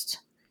first,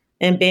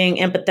 and being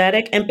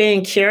empathetic and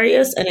being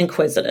curious and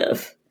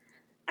inquisitive.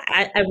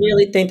 I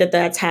really think that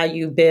that's how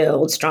you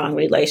build strong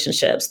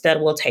relationships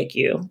that will take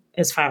you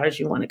as far as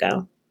you want to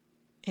go.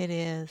 It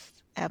is.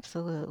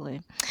 Absolutely.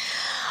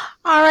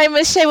 All right,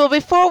 Ms. Shea. Well,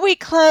 before we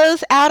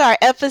close out our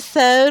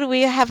episode,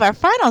 we have our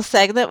final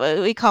segment, what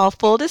we call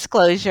Full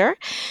Disclosure.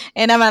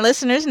 And my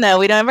listeners know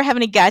we don't ever have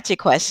any gotcha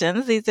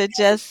questions. These are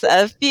just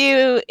a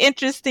few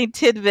interesting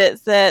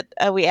tidbits that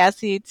we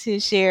ask you to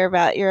share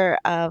about your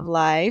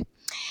life.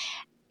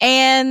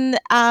 And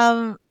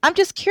I'm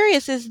just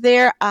curious, is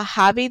there a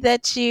hobby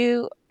that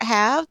you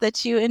have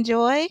that you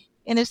enjoy?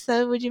 And if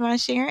so, would you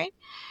mind sharing?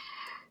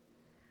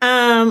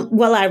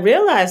 Well, I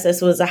realized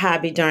this was a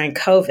hobby during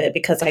COVID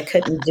because I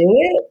couldn't do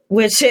it,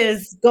 which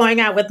is going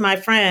out with my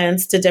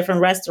friends to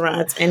different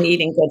restaurants and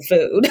eating good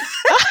food.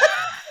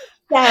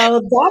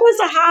 So that is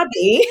a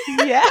hobby.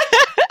 Yeah,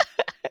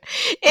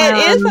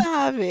 it is a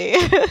hobby.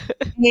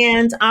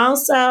 And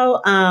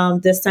also,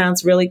 this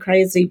sounds really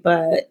crazy,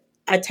 but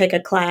I take a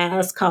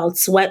class called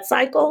Sweat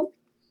Cycle,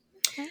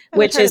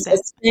 which is a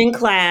spin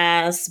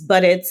class,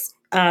 but it's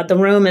the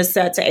room is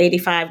set to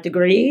 85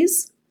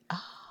 degrees.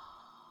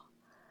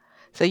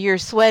 So you're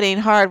sweating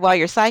hard while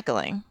you're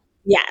cycling.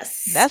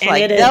 Yes. That's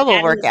like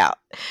double workout.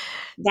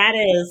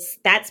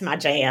 That's my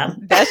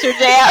jam. That's your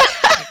jam?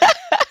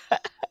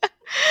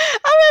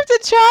 I have to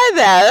try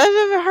that.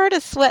 I've never heard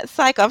of Sweat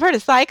Cycle. I've heard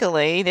of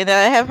cycling, and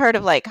I have heard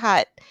of like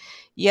hot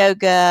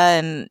yoga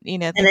and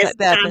things like that. And it's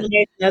a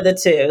combination of the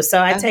two.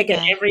 So I take it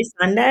every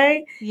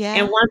Sunday. Yeah.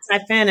 And once I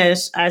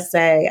finish, I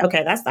say,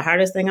 okay, that's the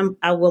hardest thing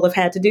I will have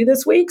had to do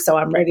this week. So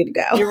I'm ready to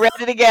go. You're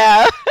ready to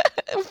go.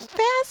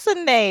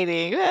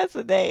 Fascinating.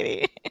 Tell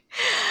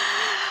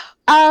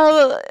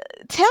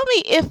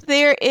me if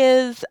there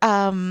is,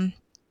 tell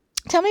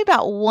me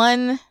about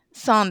one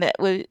song that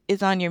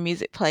is on your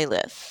music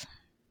playlist.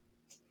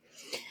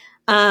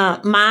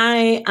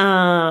 My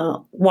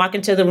Walk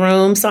Into the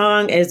Room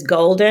song is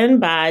Golden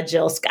by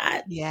Jill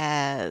Scott.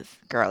 Yes,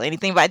 girl.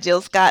 Anything by Jill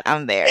Scott,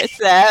 I'm there.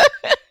 So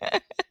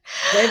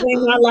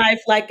living my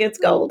life like it's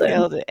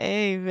golden.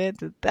 Amen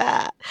to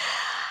that.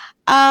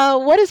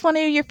 What is one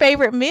of your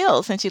favorite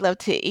meals, since you love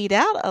to eat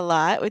out a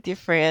lot with your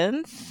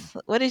friends?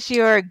 What is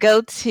your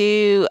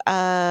go-to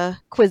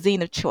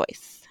cuisine of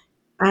choice?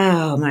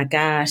 Oh my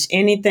gosh.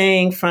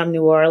 Anything from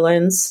New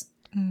Orleans.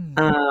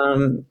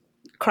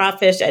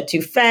 Crawfish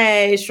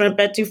etouffee, shrimp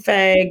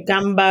etouffee,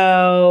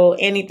 gumbo,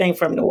 anything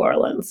from New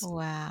Orleans.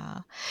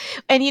 Wow.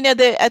 And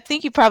I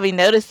think you probably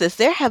noticed this.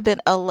 There have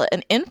been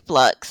an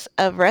influx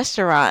of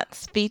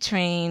restaurants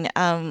featuring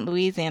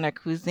Louisiana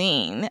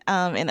cuisine in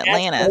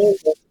Atlanta.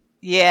 Absolutely.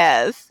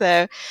 Yes.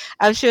 So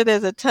I'm sure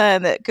there's a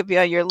ton that could be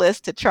on your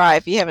list to try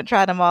if you haven't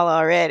tried them all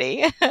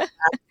already.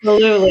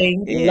 Absolutely.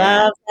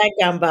 Yeah. Love that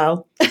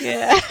gumbo.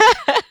 Yeah.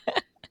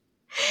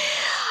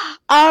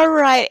 All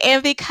right.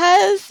 And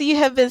because you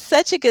have been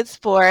such a good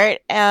sport,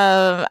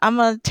 I'm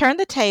going to turn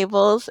the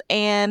tables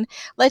and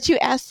let you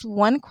ask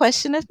one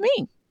question of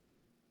me.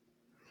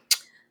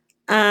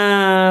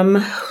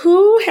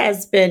 Who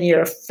has been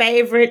your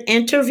favorite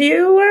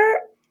interview,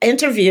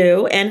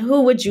 and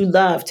who would you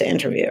love to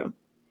interview?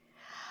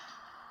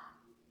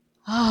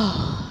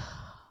 Oh,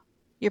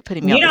 you're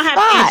putting me You on the don't have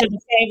to spot. answer the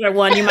favorite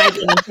one. You might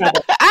get in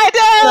trouble. I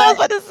know. I was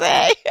about to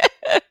say.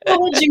 Who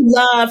would you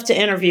love to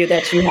interview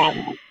that you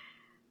haven't?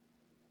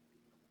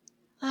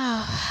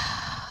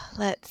 Oh,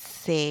 let's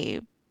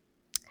see.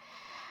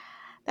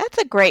 That's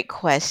a great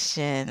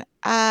question.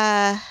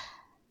 I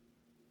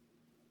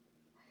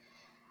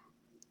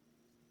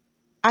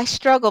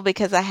struggle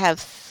because I have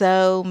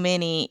so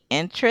many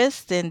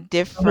interests in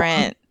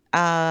different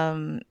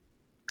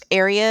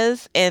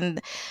areas and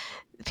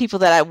people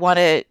that I want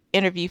to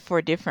interview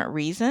for different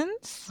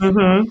reasons.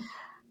 Mm-hmm.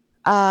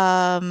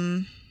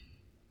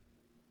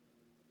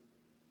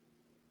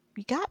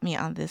 You got me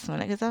on this one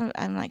because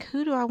I'm like,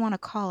 who do I want to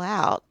call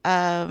out?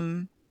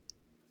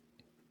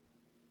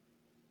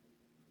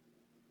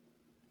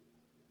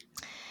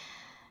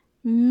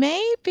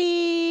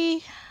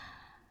 Maybe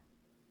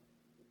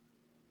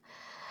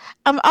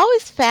I'm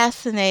always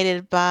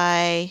fascinated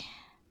by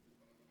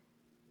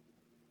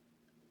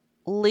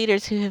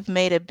leaders who have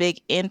made a big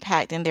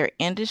impact in their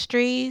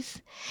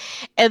industries.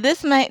 And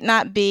this might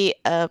not be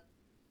a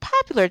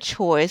popular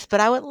choice, but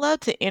I would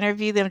love to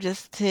interview them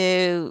just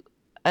to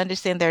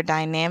understand their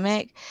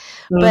dynamic.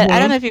 But I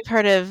don't know if you've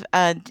heard of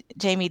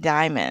Jamie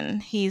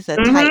Dimon. He's a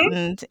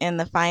titan in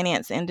the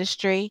finance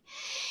industry.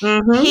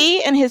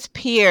 He and his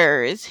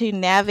peers who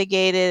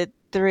navigated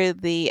through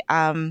the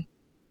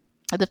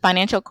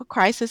financial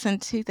crisis in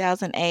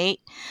 2008.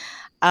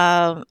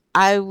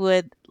 I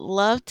would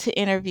love to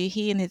interview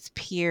he and his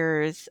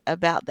peers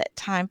about that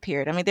time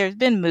period. I mean, there's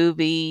been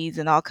movies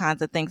and all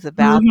kinds of things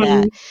about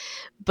that,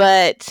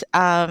 but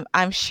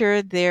I'm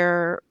sure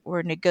there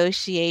were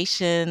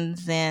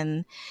negotiations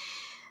and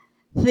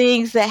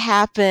things that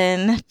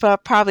happen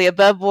probably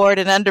above board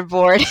and under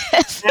board,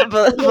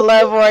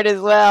 below board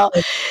as well,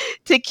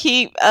 to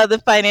keep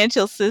the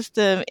financial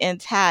system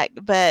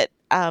intact. But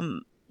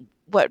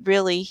what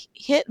really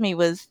hit me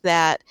was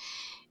that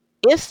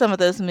if some of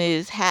those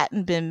moves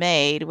hadn't been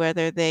made,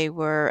 whether they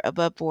were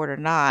above board or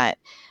not,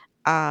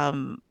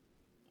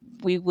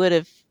 we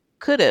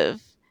could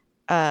have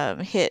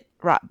hit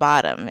rock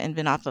bottom and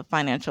been off a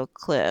financial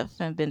cliff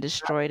and been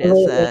destroyed as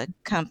a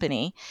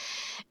company.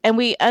 And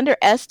we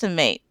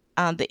underestimate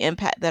the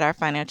impact that our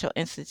financial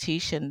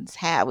institutions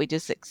have. We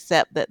just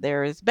accept that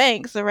there is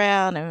banks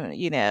around and,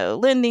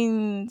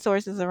 lending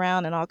sources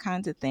around and all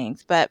kinds of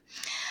things. But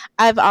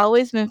I've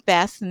always been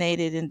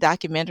fascinated in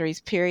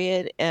documentaries,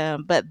 period.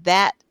 But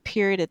that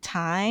period of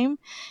time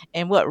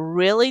and what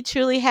really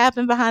truly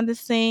happened behind the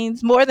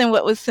scenes, more than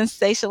what was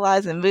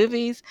sensationalized in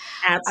movies,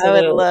 Absolutely.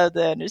 I would love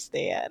to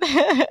understand.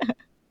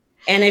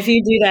 And if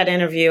you do that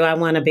interview, I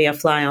want to be a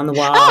fly on the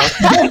wall.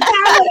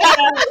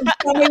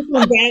 Coming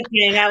from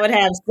banking, I would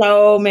have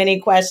so many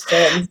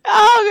questions.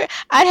 Oh,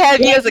 I'd have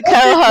you as a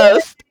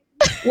co-host.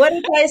 What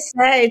did they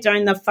say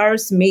during the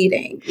first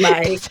meeting?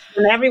 Like,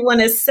 when everyone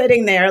is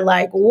sitting there,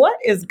 like, what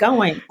is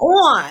going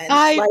on?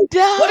 I know.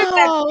 What did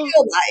that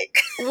feel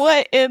like?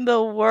 What in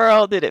the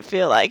world did it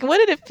feel like? What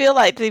did it feel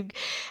like to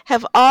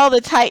have all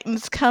the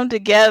titans come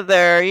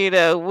together,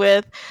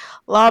 with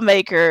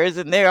lawmakers,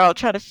 and they're all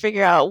trying to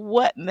figure out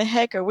what in the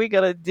heck are we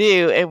going to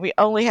do? And we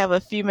only have a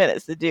few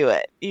minutes to do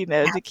it,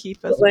 to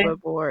keep us above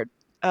board.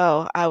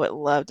 Oh, I would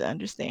love to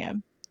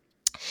understand.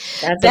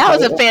 That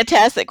was a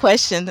fantastic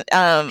question.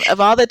 Of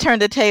all the turn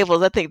the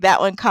tables, I think that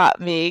one caught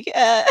me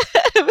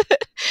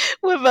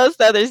when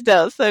most others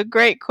don't. So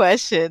great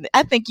question.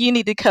 I think you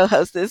need to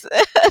co-host this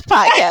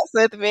podcast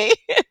with me.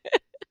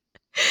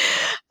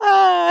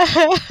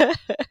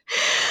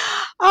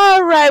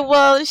 All right.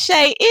 Well,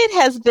 Shay, it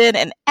has been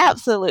an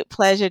absolute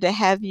pleasure to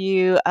have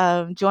you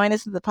join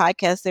us in the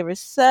podcast. There were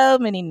so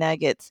many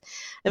nuggets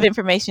of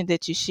information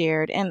that you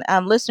shared. And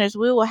listeners,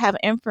 we will have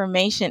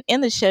information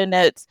in the show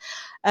notes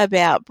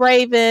about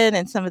Braven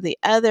and some of the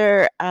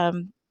other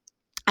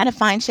how to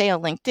find Shay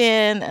on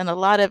LinkedIn and a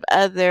lot of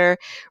other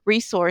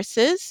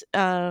resources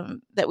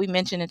that we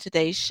mentioned in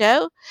today's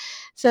show.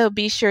 So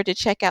be sure to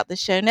check out the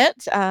show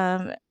notes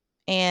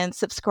and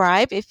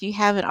subscribe if you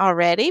haven't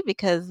already,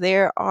 because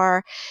there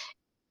are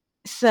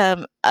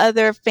some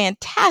other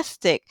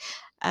fantastic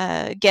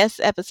guest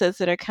episodes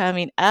that are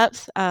coming up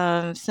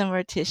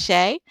similar to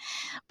Shay.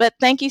 But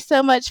thank you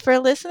so much for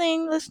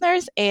listening,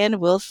 listeners, and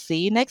we'll see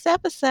you next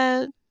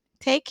episode.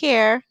 Take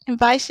care, and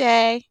bye,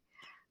 Shay.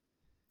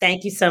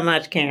 Thank you so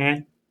much,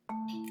 Karen.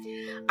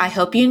 I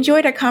hope you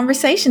enjoyed our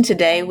conversation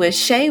today with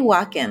Shay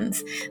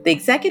Watkins, the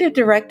Executive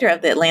Director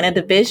of the Atlanta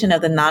Division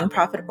of the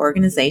nonprofit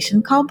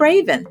organization called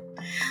Braven.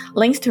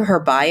 Links to her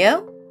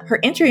bio,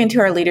 her entry into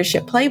our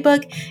leadership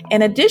playbook,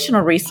 and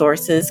additional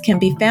resources can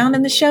be found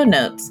in the show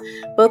notes,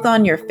 both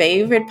on your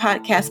favorite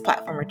podcast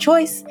platform of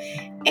choice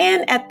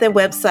and at the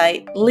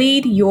website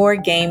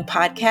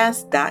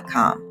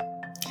leadyourgamepodcast.com.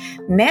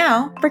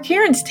 Now for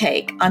Karen's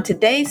take on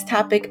today's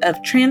topic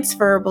of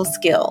transferable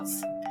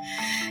skills.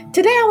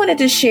 Today I wanted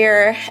to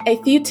share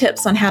a few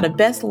tips on how to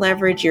best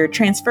leverage your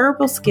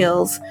transferable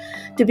skills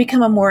to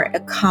become a more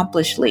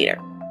accomplished leader.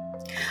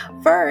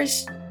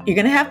 First, you're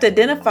going to have to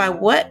identify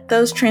what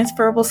those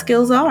transferable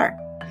skills are.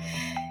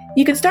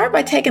 You can start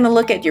by taking a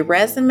look at your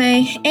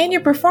resume and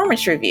your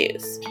performance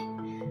reviews.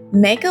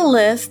 Make a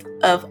list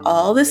of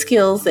all the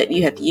skills that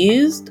you have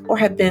used or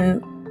have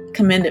been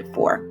commended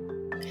for.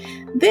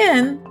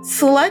 Then,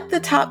 select the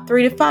top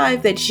 3 to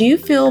 5 that you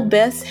feel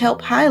best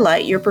help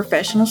highlight your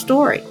professional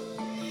story.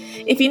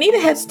 If you need a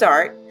head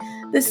start,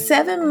 the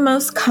 7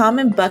 most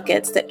common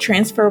buckets that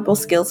transferable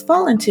skills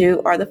fall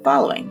into are the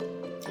following: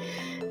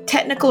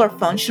 technical or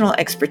functional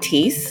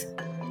expertise,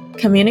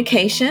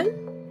 communication,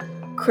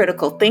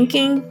 critical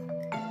thinking,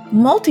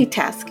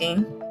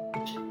 multitasking,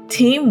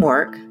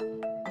 teamwork,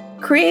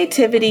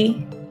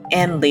 creativity,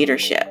 and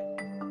leadership.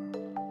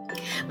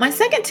 My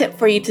second tip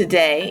for you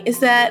today is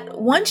that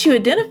once you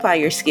identify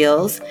your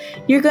skills,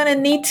 you're going to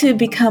need to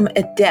become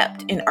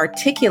adept in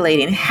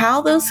articulating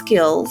how those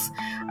skills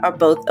are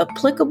both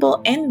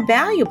applicable and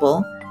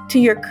valuable to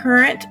your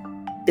current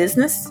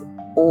business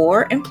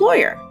or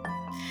employer.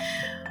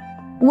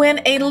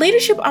 When a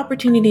leadership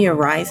opportunity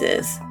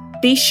arises,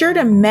 be sure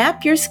to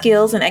map your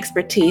skills and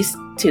expertise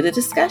to the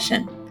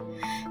discussion.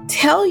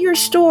 Tell your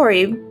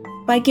story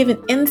by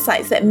giving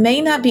insights that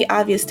may not be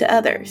obvious to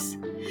others.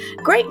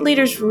 Great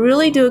leaders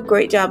really do a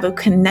great job of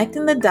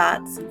connecting the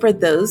dots for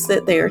those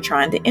that they are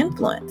trying to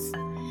influence.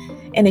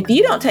 And if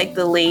you don't take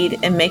the lead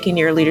in making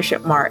your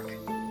leadership mark,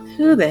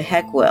 who the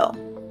heck will?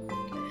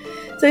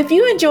 So if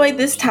you enjoyed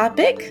this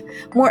topic,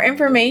 more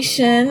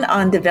information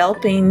on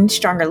developing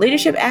stronger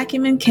leadership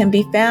acumen can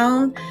be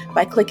found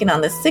by clicking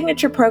on the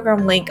signature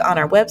program link on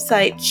our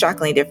website,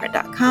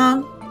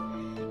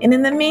 shockingly-different.com. And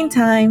in the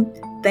meantime,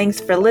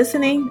 thanks for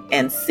listening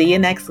and see you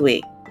next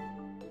week.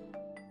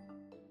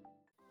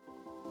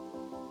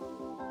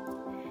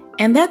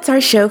 And that's our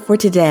show for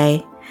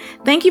today.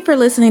 Thank you for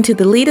listening to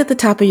the Lead at the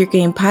Top of Your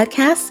Game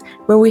podcast,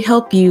 where we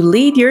help you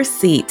lead your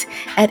seat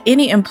at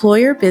any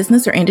employer,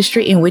 business, or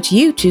industry in which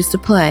you choose to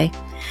play.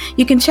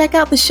 You can check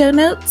out the show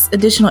notes,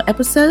 additional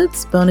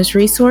episodes, bonus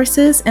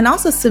resources, and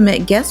also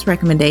submit guest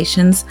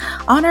recommendations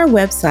on our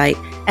website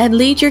at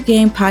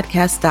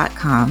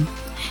leadyourgamepodcast.com.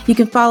 You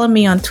can follow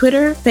me on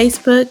Twitter,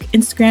 Facebook,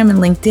 Instagram, and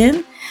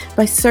LinkedIn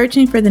by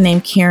searching for the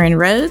name Karen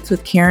Rhodes,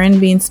 with Karen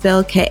being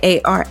spelled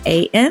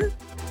Karan.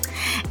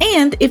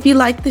 And if you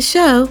like the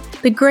show,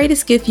 the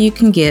greatest gift you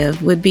can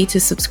give would be to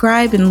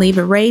subscribe and leave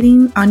a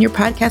rating on your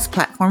podcast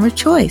platform of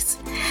choice.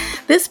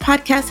 This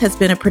podcast has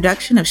been a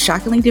production of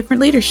Shockingly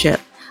Different Leadership,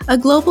 a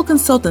global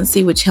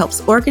consultancy which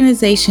helps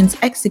organizations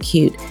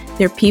execute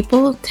their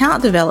people,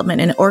 talent development,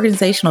 and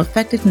organizational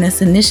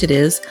effectiveness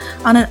initiatives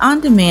on an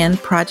on-demand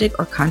project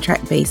or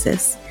contract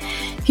basis.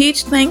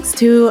 Huge thanks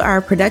to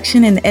our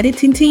production and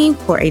editing team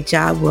for a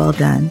job well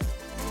done.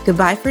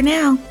 Goodbye for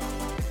now.